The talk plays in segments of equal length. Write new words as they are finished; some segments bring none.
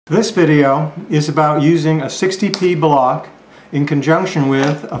This video is about using a 60p block in conjunction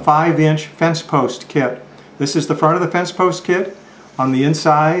with a 5-inch fence post kit. This is the front of the fence post kit. On the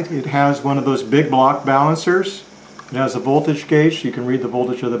inside it has one of those big block balancers. It has a voltage gauge so you can read the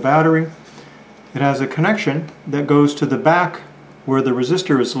voltage of the battery. It has a connection that goes to the back where the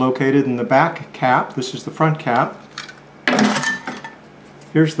resistor is located in the back cap. This is the front cap.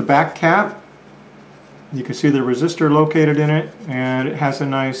 Here's the back cap. You can see the resistor located in it, and it has a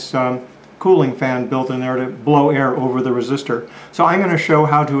nice cooling fan built in there to blow air over the resistor. So I'm going to show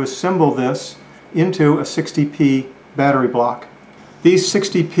how to assemble this into a 60p battery block. These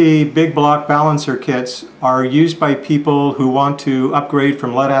 60p big block balancer kits are used by people who want to upgrade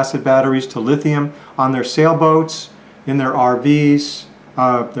from lead acid batteries to lithium on their sailboats, in their RVs,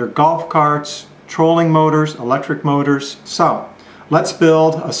 their golf carts, trolling motors, electric motors. So let's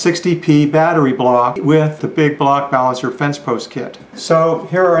build a 60p battery block with the big block balancer fence post kit. So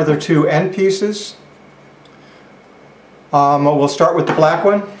here are the two end pieces. We'll start with the black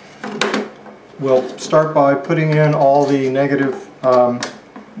one. We'll start by putting in all the negative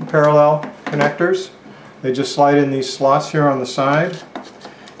parallel connectors. They just slide in these slots here on the side.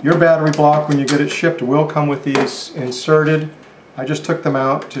 Your battery block, when you get it shipped, will come with these inserted. I just took them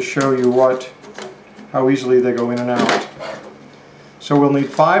out to show you how easily they go in and out. So we'll need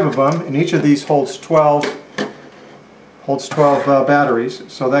 5 of them, and each of these holds 12 batteries,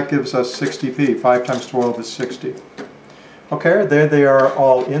 so that gives us 60p. 5 times 12 is 60. Okay, there they are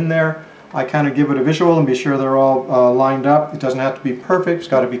all in there. I kind of give it a visual and be sure they're all lined up. It doesn't have to be perfect, it's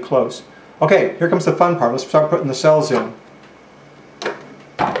got to be close. Okay, here comes the fun part. Let's start putting the cells in.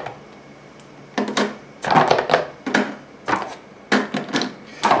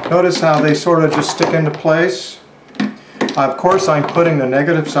 Notice how they sort of just stick into place. Of course, I'm putting the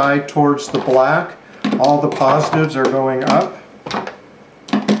negative side towards the black. All the positives are going up.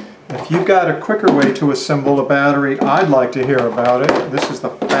 If you've got a quicker way to assemble a battery, I'd like to hear about it. This is the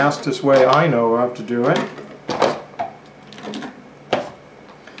fastest way I know of to do it.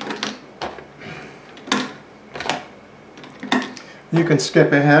 You can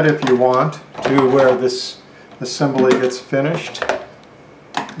skip ahead if you want to where this assembly gets finished.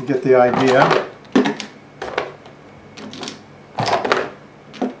 You get the idea.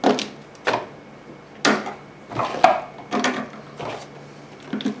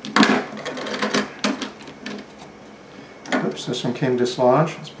 Oops, this one came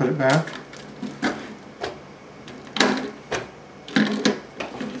dislodged. Let's put it back.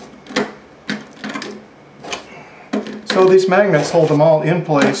 So these magnets hold them all in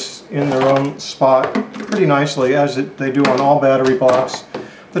place in their own spot pretty nicely, as they do on all battery blocks.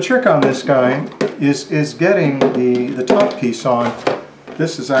 The trick on this guy is getting the top piece on.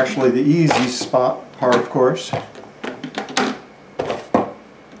 This is actually the easy spot part, of course.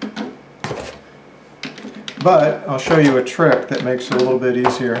 But I'll show you a trick that makes it a little bit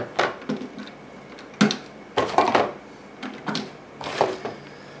easier.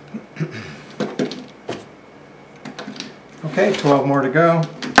 Okay, 12 more to go.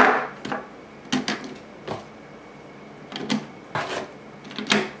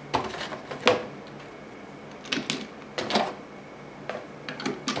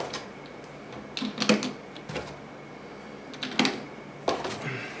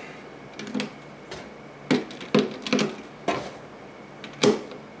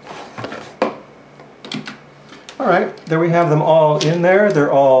 Alright, there we have them all in there.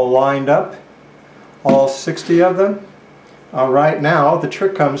 They're all lined up, all 60 of them. Alright, now the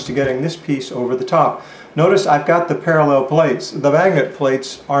trick comes to getting this piece over the top. Notice I've got the parallel plates. The magnet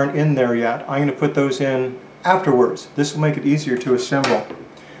plates aren't in there yet. I'm going to put those in afterwards. This will make it easier to assemble.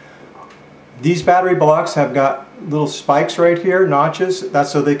 These battery blocks have got little spikes right here, notches.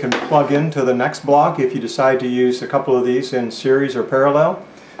 That's so they can plug into the next block if you decide to use a couple of these in series or parallel.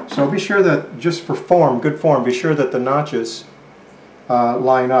 So be sure that, just for form, good form, be sure that the notches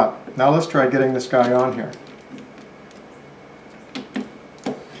line up. Now let's try getting this guy on here.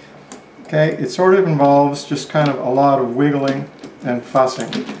 Okay, it sort of involves just kind of a lot of wiggling and fussing.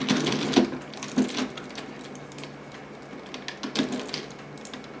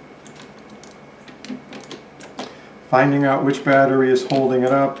 Finding out which battery is holding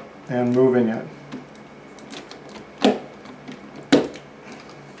it up and moving it.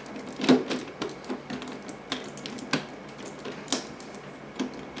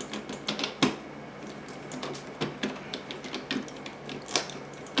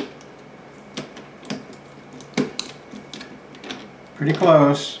 Pretty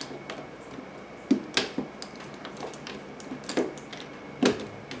close.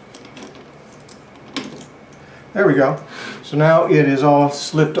 There we go. So now it is all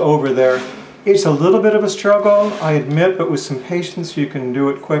slipped over there. It's a little bit of a struggle, I admit, but with some patience you can do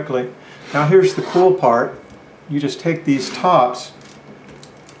it quickly. Now here's the cool part. You just take these tops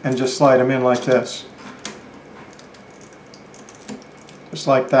and just slide them in like this. Just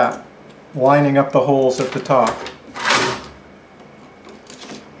like that, lining up the holes at the top.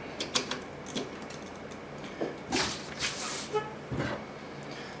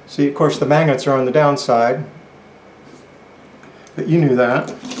 See, of course the magnets are on the downside, but you knew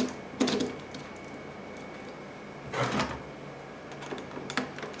that.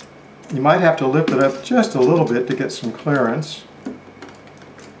 You might have to lift it up just a little bit to get some clearance.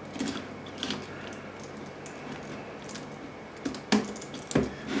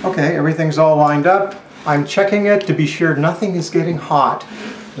 Okay, everything's all lined up. I'm checking it to be sure nothing is getting hot.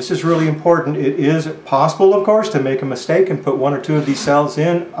 This is really important. It is possible, of course, to make a mistake and put one or two of these cells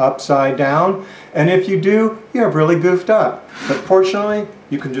in upside down. And if you do, you have really goofed up. But fortunately,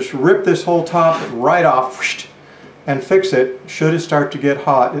 you can just rip this whole top right off and fix it should it start to get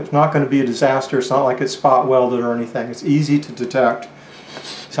hot. It's not going to be a disaster. It's not like it's spot welded or anything. It's easy to detect.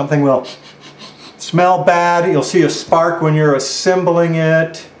 Something will smell bad. You'll see a spark when you're assembling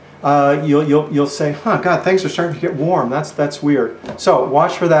it. You'll say, huh, God, things are starting to get warm. That's weird. So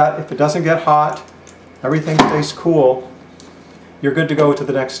watch for that. If it doesn't get hot, everything stays cool, you're good to go to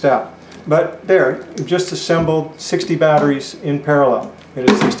the next step. But there, you've just assembled 60 batteries in parallel in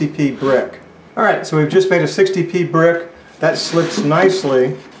a 60p brick. Alright, so we've just made a 60p brick that slips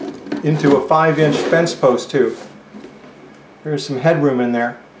nicely into a 5-inch fence post tube. There's some headroom in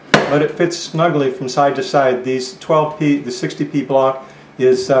there, but it fits snugly from side to side. These 12p, the 60p block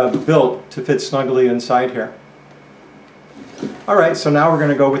is built to fit snugly inside here. Alright, so now we're going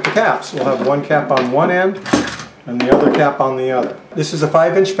to go with the caps. We'll have one cap on one end and the other cap on the other. This is a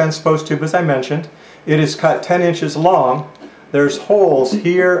 5-inch fence post tube, as I mentioned. It is cut 10 inches long. There's holes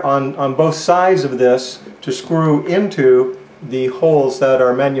here on both sides of this to screw into the holes that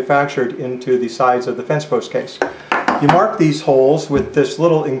are manufactured into the sides of the fence post case. You mark these holes with this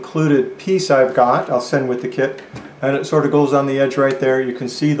little included piece I've got. I'll send with the kit. And it sort of goes on the edge right there. You can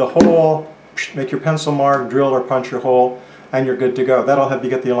see the hole, make your pencil mark, drill or punch your hole, and you're good to go. That'll help you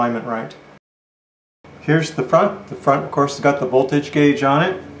get the alignment right. Here's the front. The front, of course, has got the voltage gauge on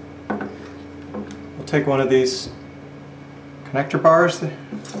it. We'll take one of these connector bars,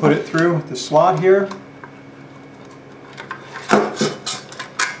 put it through the slot here.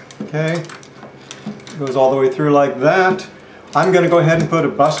 Okay, it goes all the way through like that. I'm going to go ahead and put a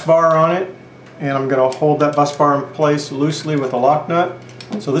bus bar on it, and I'm going to hold that bus bar in place loosely with a lock nut.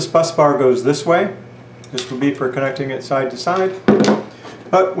 So this bus bar goes this way. This will be for connecting it side to side.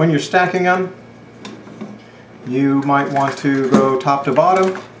 But when you're stacking them, you might want to go top to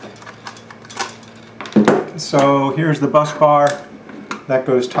bottom. So here's the bus bar that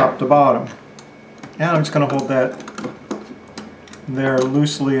goes top to bottom. And I'm just going to hold that there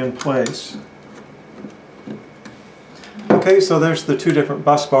loosely in place. Okay, so there's the two different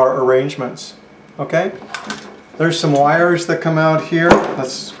bus bar arrangements. Okay, there's some wires that come out here.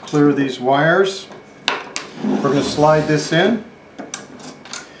 Let's clear these wires. We're going to slide this in.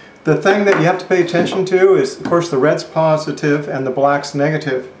 The thing that you have to pay attention to is, of course, the red's positive and the black's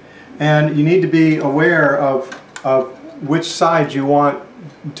negative. And you need to be aware of which side you want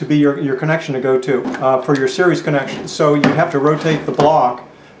to be your connection to go to for your series connection. So you have to rotate the block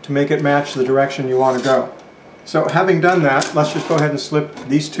to make it match the direction you want to go. So having done that, let's just go ahead and slip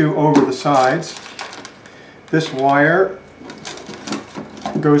these two over the sides. This wire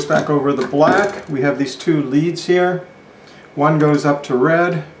goes back over the black. We have these two leads here. One goes up to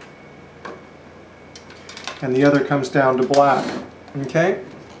red and the other comes down to black. Okay?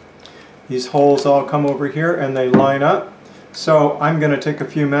 These holes all come over here and they line up. So I'm going to take a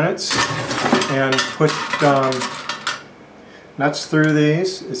few minutes and put nuts through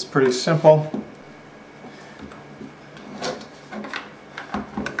these. It's pretty simple.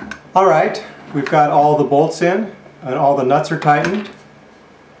 Alright, we've got all the bolts in and all the nuts are tightened.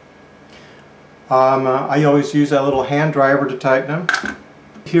 I always use that little hand driver to tighten them.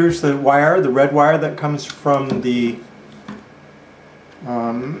 Here's the wire, the red wire that comes from the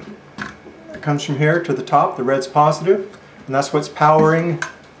comes from here to the top. The red's positive, and that's what's powering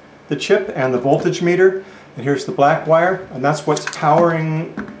the chip and the voltage meter. And here's the black wire, and that's what's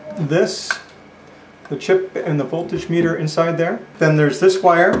powering this, the chip and the voltage meter inside there. Then there's this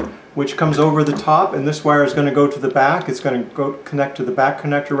wire which comes over the top, and this wire is going to go to the back. It's going to go connect to the back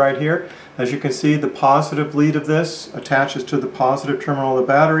connector right here. As you can see, the positive lead of this attaches to the positive terminal of the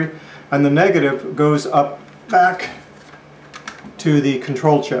battery, and the negative goes up back to the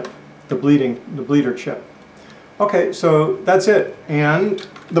control chip, the bleeder chip. Okay, so that's it. And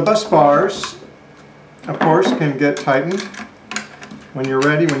the bus bars, of course, can get tightened. When you're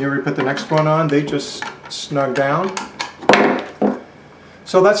ready put the next one on, they just snug down.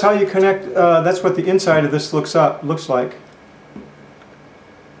 So that's how you connect, that's what the inside of this looks like.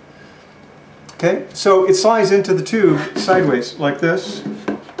 Okay, so it slides into the tube sideways like this.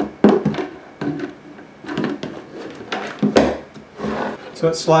 So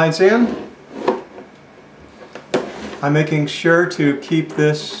it slides in. I'm making sure to keep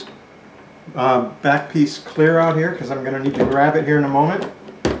this back piece clear out here because I'm going to need to grab it here in a moment.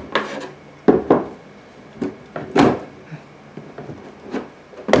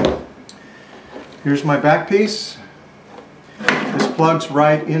 Here's my back piece. This plugs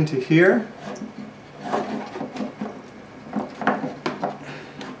right into here.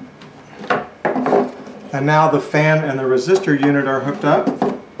 And now the fan and the resistor unit are hooked up.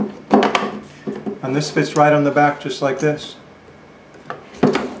 And this fits right on the back just like this.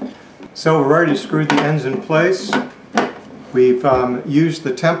 So we've already screwed the ends in place. We've used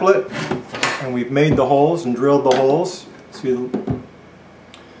the template and we've made the holes and drilled the holes. See,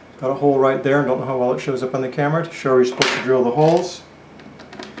 got a hole right there. I don't know how well it shows up on the camera to show where you're supposed to drill the holes.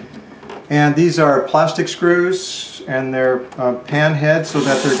 And these are plastic screws and they're pan heads so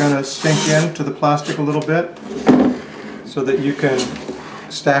that they're going to sink into the plastic a little bit so that you can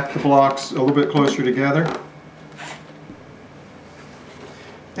stack the blocks a little bit closer together.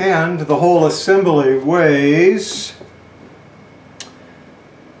 And the whole assembly weighs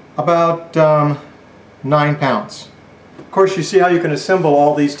about 9 pounds. Of course, you see how you can assemble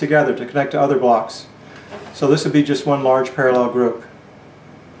all these together to connect to other blocks. So this would be just one large parallel group.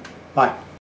 Bye.